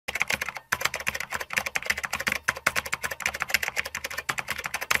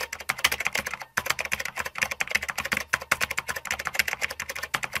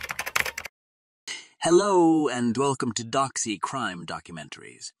Hello and welcome to Doxy Crime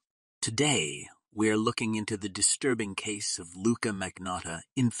Documentaries. Today, we are looking into the disturbing case of Luka Magnotta,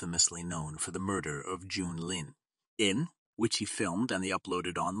 infamously known for the murder of Jun Lin, in which he filmed and they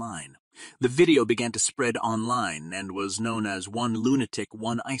uploaded online. The video began to spread online and was known as One Lunatic,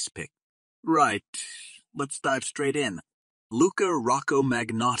 One Ice Pick. Right, let's dive straight in. Luka Rocco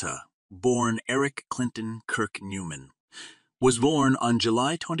Magnotta, born Eric Clinton Kirk Newman, was born on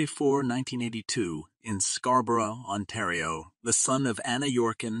July 24, 1982, in Scarborough, Ontario, the son of Anna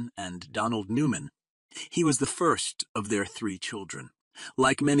Yorkin and Donald Newman. He was the first of their 3 children.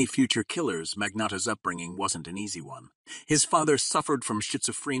 Like many future killers, Magnotta's upbringing wasn't an easy one. His father suffered from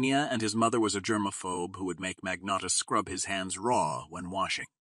schizophrenia, and his mother was a germaphobe who would make Magnotta scrub his hands raw when washing.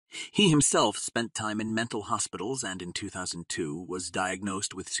 He himself spent time in mental hospitals and in 2002 was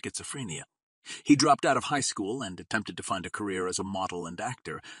diagnosed with schizophrenia. He dropped out of high school and attempted to find a career as a model and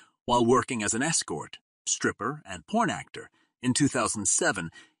actor, while working as an escort, stripper, and porn actor. In 2007,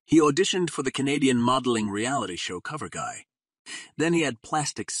 he auditioned for the Canadian modeling reality show Cover Guy. Then he had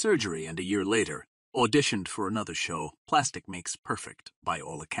plastic surgery and a year later auditioned for another show. Plastic makes perfect, by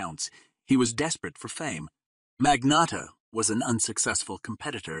all accounts. He was desperate for fame. Magnotta was an unsuccessful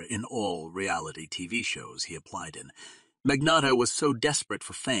competitor in all reality TV shows he applied in. Magnotta was so desperate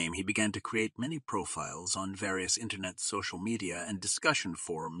for fame he began to create many profiles on various internet social media and discussion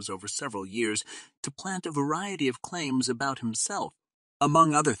forums over several years to plant a variety of claims about himself.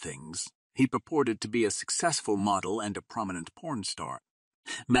 Among other things, he purported to be a successful model and a prominent porn star.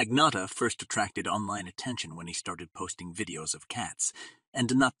 Magnotta first attracted online attention when he started posting videos of cats,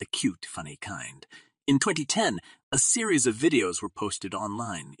 and not the cute, funny kind. In 2010, a series of videos were posted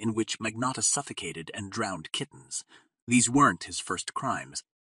online in which Magnotta suffocated and drowned kittens. These weren't his first crimes.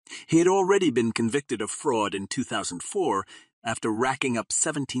 He had already been convicted of fraud in 2004 after racking up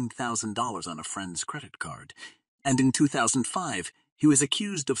 $17,000 on a friend's credit card, and in 2005 he was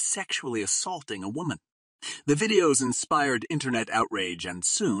accused of sexually assaulting a woman. The videos inspired internet outrage, and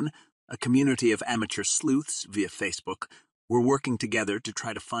soon a community of amateur sleuths via Facebook were working together to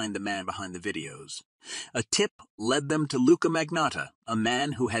try to find the man behind the videos. A tip led them to Luka Magnotta, a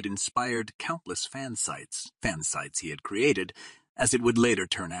man who had inspired countless fan sites he had created, as it would later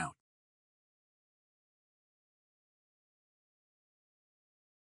turn out.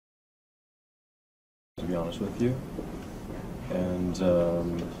 To be honest with you, and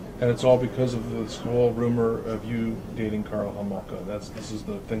it's all because of this whole rumor of you dating Carl Homolka. This is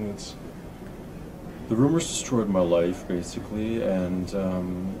the thing that's... The rumors destroyed my life, basically, and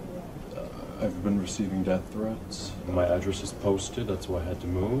I've been receiving death threats. My address is posted, that's why I had to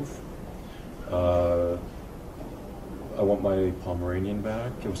move. I want my Pomeranian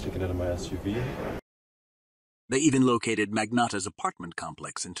back. It was taken out of my SUV. They even located Magnotta's apartment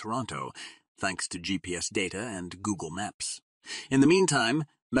complex in Toronto, thanks to GPS data and Google Maps. In the meantime,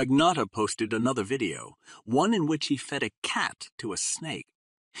 Magnotta posted another video, one in which he fed a cat to a snake.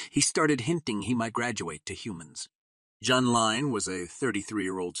 He started hinting he might graduate to humans. Jun Lin was a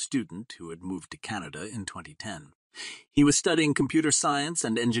 33-year-old student who had moved to Canada in 2010. He was studying computer science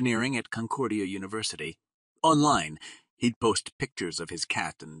and engineering at Concordia University. Online, he'd post pictures of his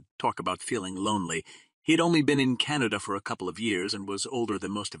cat and talk about feeling lonely. He'd only been in Canada for a couple of years and was older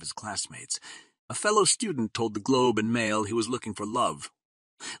than most of his classmates. A fellow student told the Globe and Mail he was looking for love.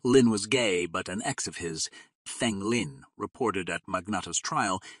 Lin was gay, but an ex of his, Feng Lin, reported at Magnotta's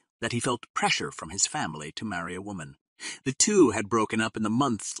trial that he felt pressure from his family to marry a woman. The two had broken up in the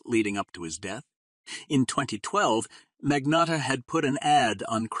months leading up to his death. In 2012, Magnotta had put an ad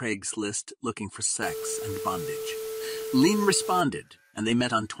on Craigslist looking for sex and bondage. Lin responded, and they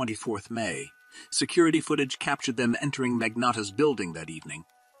met on 24th May. Security footage captured them entering Magnotta's building that evening.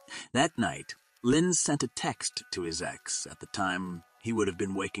 That night, Lin sent a text to his ex. At the time, he would have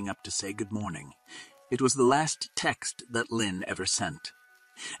been waking up to say good morning. It was the last text that Lin ever sent.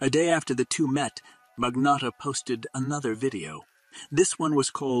 A day after the two met, Magnotta posted another video. This one was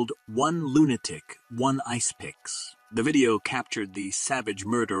called One Lunatic, One Ice Picks. The video captured the savage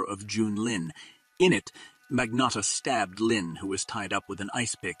murder of Jun Lin. In it, Magnotta stabbed Lin, who was tied up with an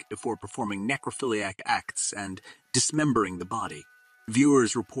ice pick, before performing necrophiliac acts and dismembering the body.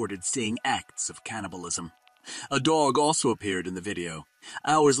 Viewers reported seeing acts of cannibalism. A dog also appeared in the video.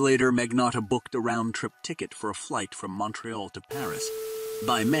 Hours later, Magnotta booked a round-trip ticket for a flight from Montreal to Paris.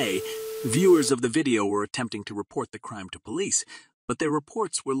 By May, viewers of the video were attempting to report the crime to police, but their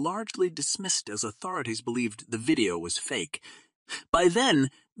reports were largely dismissed as authorities believed the video was fake. By then,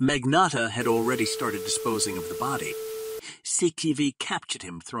 Magnotta had already started disposing of the body. CTV captured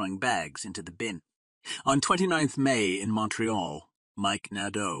him throwing bags into the bin. On 29th May in Montreal, Mike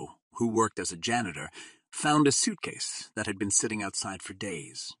Nadeau, who worked as a janitor, found a suitcase that had been sitting outside for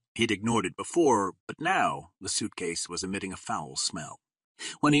days. He'd ignored it before, but now the suitcase was emitting a foul smell.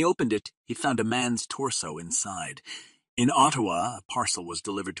 When he opened it, he found a man's torso inside. In Ottawa, a parcel was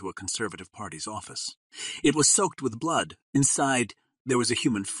delivered to a Conservative Party's office. It was soaked with blood. Inside, there was a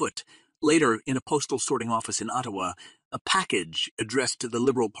human foot. Later, in a postal sorting office in Ottawa, a package addressed to the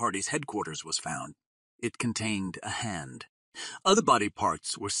Liberal Party's headquarters was found. It contained a hand. Other body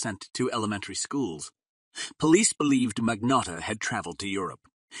parts were sent to elementary schools. Police believed Magnotta had traveled to Europe.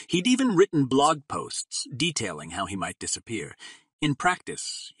 He'd even written blog posts detailing how he might disappear. In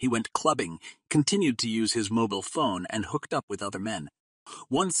practice, he went clubbing, continued to use his mobile phone, and hooked up with other men.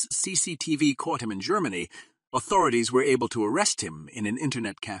 Once CCTV caught him in Germany, authorities were able to arrest him in an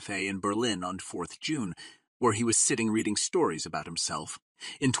internet café in Berlin on 4th June, where he was sitting reading stories about himself.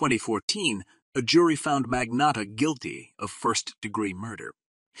 In 2014, a jury found Magnotta guilty of first-degree murder.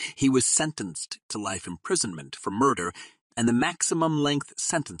 He was sentenced to life imprisonment for murder and the maximum-length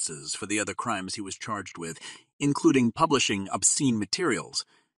sentences for the other crimes he was charged with, including publishing obscene materials,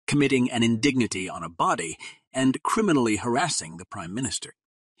 committing an indignity on a body, and criminally harassing the Prime Minister.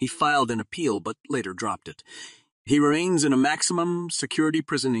 He filed an appeal but later dropped it. He remains in a maximum security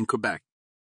prison in Quebec,